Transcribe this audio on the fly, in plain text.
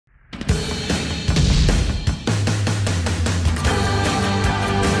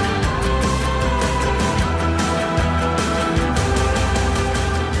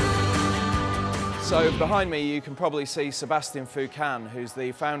Behind me you can probably see Sebastien Foucan, who's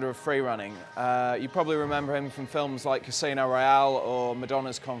the founder of Freerunning. You probably remember him from films like Casino Royale or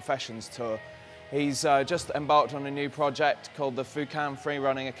Madonna's Confessions tour. He's just embarked on a new project called the Foucan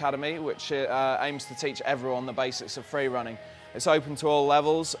Freerunning Academy, which aims to teach everyone the basics of freerunning. It's open to all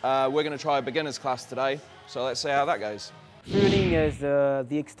levels. We're going to try a beginner's class today, so let's see how that goes. Freerunning is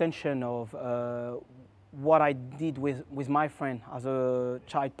the extension of what I did with my friend as a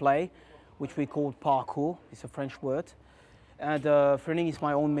child play, which we call parkour. It's a French word. And freerunning is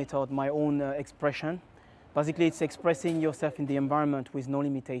my own method, my own expression. Basically, it's expressing yourself in the environment with no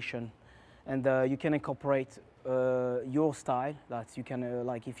limitation. And you can incorporate your style. That you can,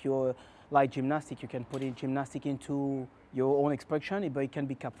 like if you like gymnastic, you can put in gymnastic into your own expression, but it can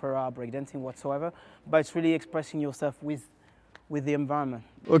be capoeira, breakdancing, whatsoever. But it's really expressing yourself with the environment.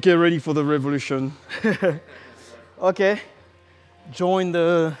 Okay, ready for the revolution. Okay, join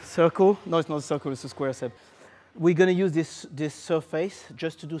the circle. No, it's not a circle, it's a square shape. We're gonna use this surface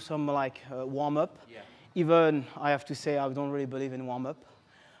just to do some like warm-up. Yeah. Even, I have to say, I don't really believe in warm-up.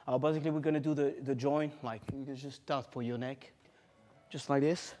 Basically, we're gonna do the join, like you can just start for your neck, just like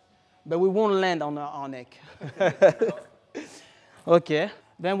this. But we won't land on our neck. Okay,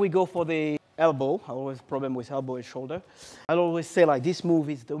 then we go for the elbow. I always have a problem with elbow and shoulder. I'll always say like this move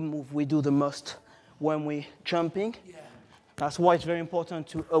is the move we do the most when we're jumping. Yeah. That's why it's very important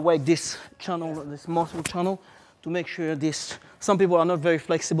to awake this channel, this muscle channel, to make sure this, some people are not very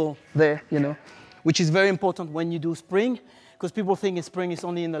flexible there, you know, which is very important when you do spring, because people think spring is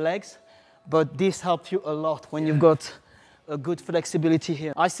only in the legs, but this helps you a lot when you've got a good flexibility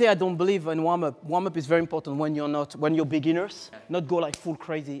here. I say I don't believe in warm-up. Warm-up is very important when you're beginners, not go like full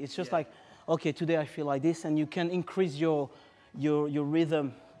crazy. It's just like, okay, today I feel like this, and you can increase your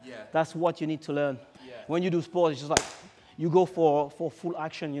rhythm. Yeah. That's what you need to learn. Yeah. When you do sport, it's just like, you go for full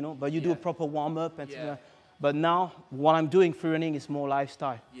action, you know, but you do a proper warm-up. And but now, what I'm doing freerunning is more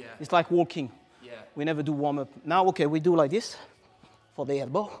lifestyle. Yeah. It's like walking. Yeah. We never do warm-up. Now, okay, we do like this for the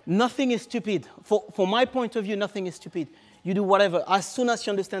elbow. Nothing is stupid. For my point of view, nothing is stupid. You do whatever. As soon as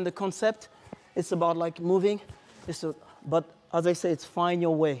you understand the concept, it's about like moving. But as I say, it's find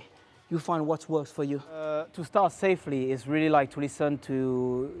your way. You find what works for you. To start safely is really like to listen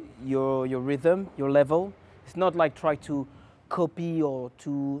to your rhythm, your level. It's not like try to copy or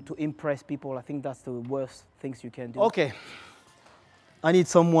to impress people. I think that's the worst things you can do. Okay, I need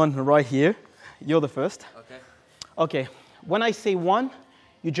someone right here. You're the first. Okay. Okay, when I say 1,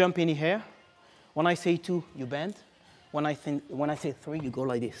 you jump in here. When I say 2, you bend. When I say 3, you go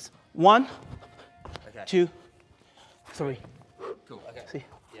like this. 1, okay. 2, 3. Cool. Okay. See?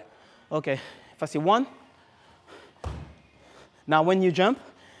 Yeah. Okay. If I say 1, now when you jump,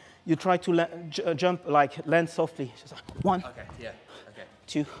 you try to jump like land softly. Just like 1. Okay. Yeah. Okay.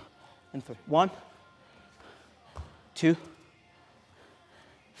 2 and 3. 1, 2,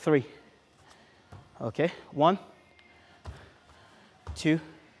 3. Okay. 1, 2,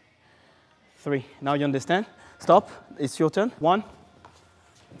 3. Now you understand? Stop. It's your turn. 1,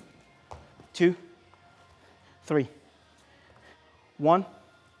 2, 3. 1,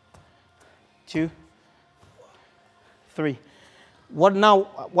 2, 3. Now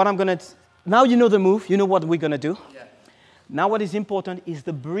you know the move, you know what we're gonna do. Yeah. Now what is important is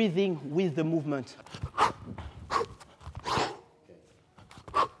the breathing with the movement.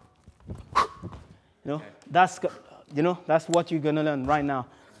 That's what you're gonna learn right now.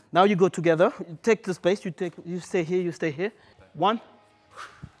 Now you go together, you take the space, you stay here, you stay here. 1,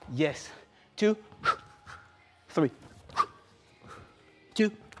 yes. 2, 3.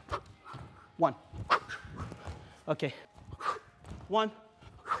 2, 1. Okay. 1,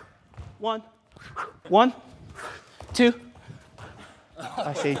 1, 1, 2.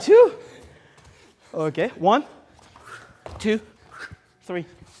 I say 2. Okay. 1, 2, 3.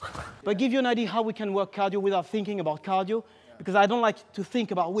 But give you an idea how we can work cardio without thinking about cardio. Because I don't like to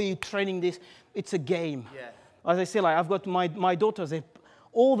think about we're training this. It's a game. Yeah. As I say, like I've got my daughters.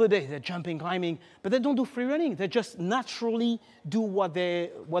 All the day they're jumping, climbing, but they don't do free running. They just naturally do what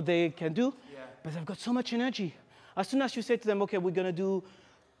they can do. Yeah. But they've got so much energy. As soon as you say to them, okay, we're gonna do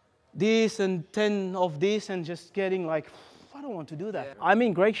this and 10 of this, and just getting like, I don't want to do that. Yeah. I'm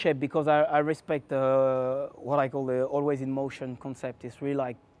in great shape because I respect what I call the always in motion concept. It's really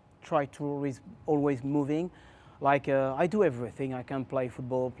like try to always moving. Like I do everything. I can play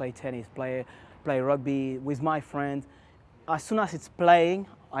football, play tennis, play rugby with my friends. As soon as it's playing,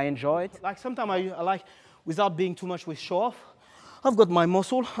 I enjoy it. Like sometimes I like, without being too much with show off, I've got my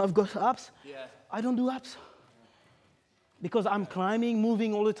muscle, I've got abs. Yeah. I don't do abs. Because I'm climbing,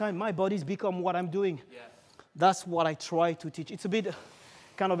 moving all the time. My body's become what I'm doing. Yeah. That's what I try to teach. It's a bit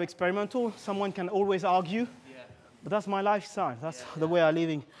kind of experimental. Someone can always argue, but that's my lifestyle. That's the way I'm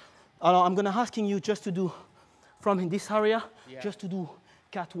living. I'm going to asking you just to do from in this area, just to do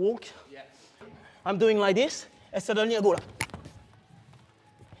catwalk. I'm doing like this, and suddenly I go like,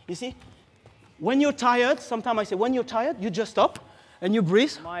 you see? When you're tired, sometimes I say, when you're tired, you just stop and you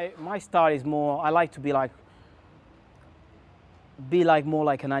breathe. My style is more, I like to be like more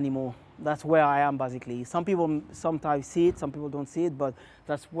like an animal. That's where I am basically. Some people sometimes see it, some people don't see it, but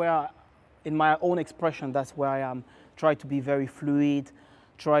that's where, in my own expression, that's where I am. Try to be very fluid,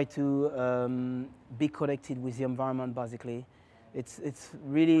 try to be connected with the environment basically. It's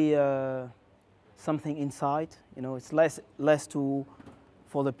really something inside, you know, it's less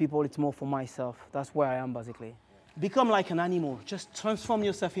for the people, it's more for myself. That's where I am basically. Become like an animal, just transform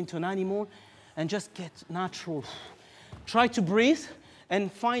yourself into an animal and just get natural. Try to breathe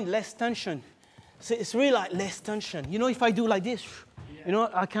and find less tension. So it's really like less tension. You know, if I do like this, you know,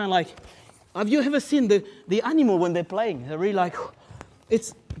 I kind of like, have you ever seen the animal when they're playing? They're really like,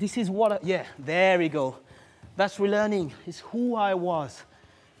 this is what, yeah, there we go. That's relearning, it's who I was.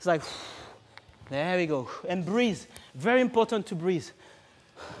 It's like, there we go. And breathe, very important to breathe.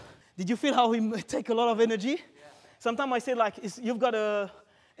 Did you feel how we take a lot of energy? Yeah. Sometimes I say like, you've got a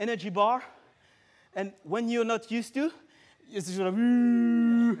energy bar, and when you're not used to, it's just like,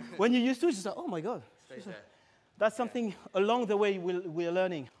 when you're used to, it's just like, oh my God. That's something along the way we're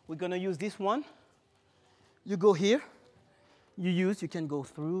learning. We're gonna use this one. You go here, you can go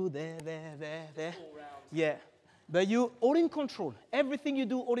through, there. Yeah, but you all in control. Everything you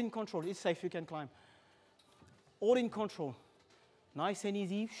do, all in control. It's safe, you can climb. All in control. Nice and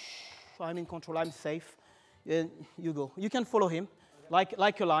easy. I'm in control, I'm safe. And you go. You can follow him,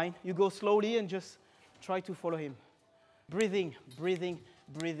 like a line. You go slowly and just try to follow him. Breathing.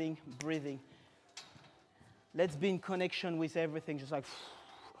 Let's be in connection with everything, just like.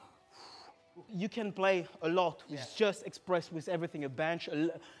 You can play a lot with just express with everything, a bench,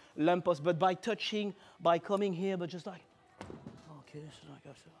 a lamppost, but by touching, by coming here, but just like, okay,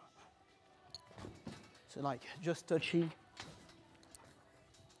 so like just touching.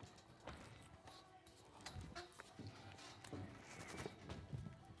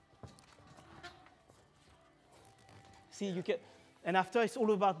 See, you can, and after it's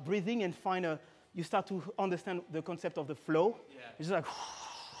all about breathing and you start to understand the concept of the flow. Yeah. It's just like,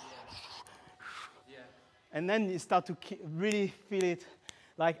 and then you start to really feel it,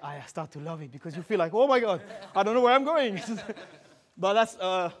 like I start to love it because you feel like, oh my God, I don't know where I'm going. But that's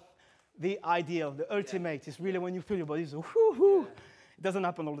the ideal, the ultimate. It's really when you feel your body, so whoo. It doesn't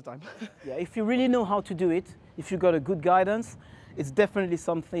happen all the time. Yeah, if you really know how to do it, if you got a good guidance, it's definitely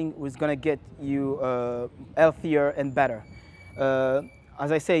something that's going to get you healthier and better.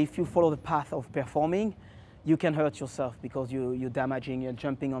 As I say, if you follow the path of performing, you can hurt yourself because you're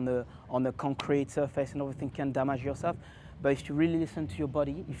jumping on the concrete surface and everything can damage yourself. But if you really listen to your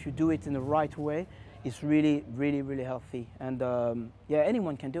body, if you do it in the right way, it's really, really, really healthy. And yeah,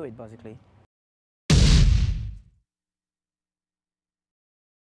 anyone can do it basically.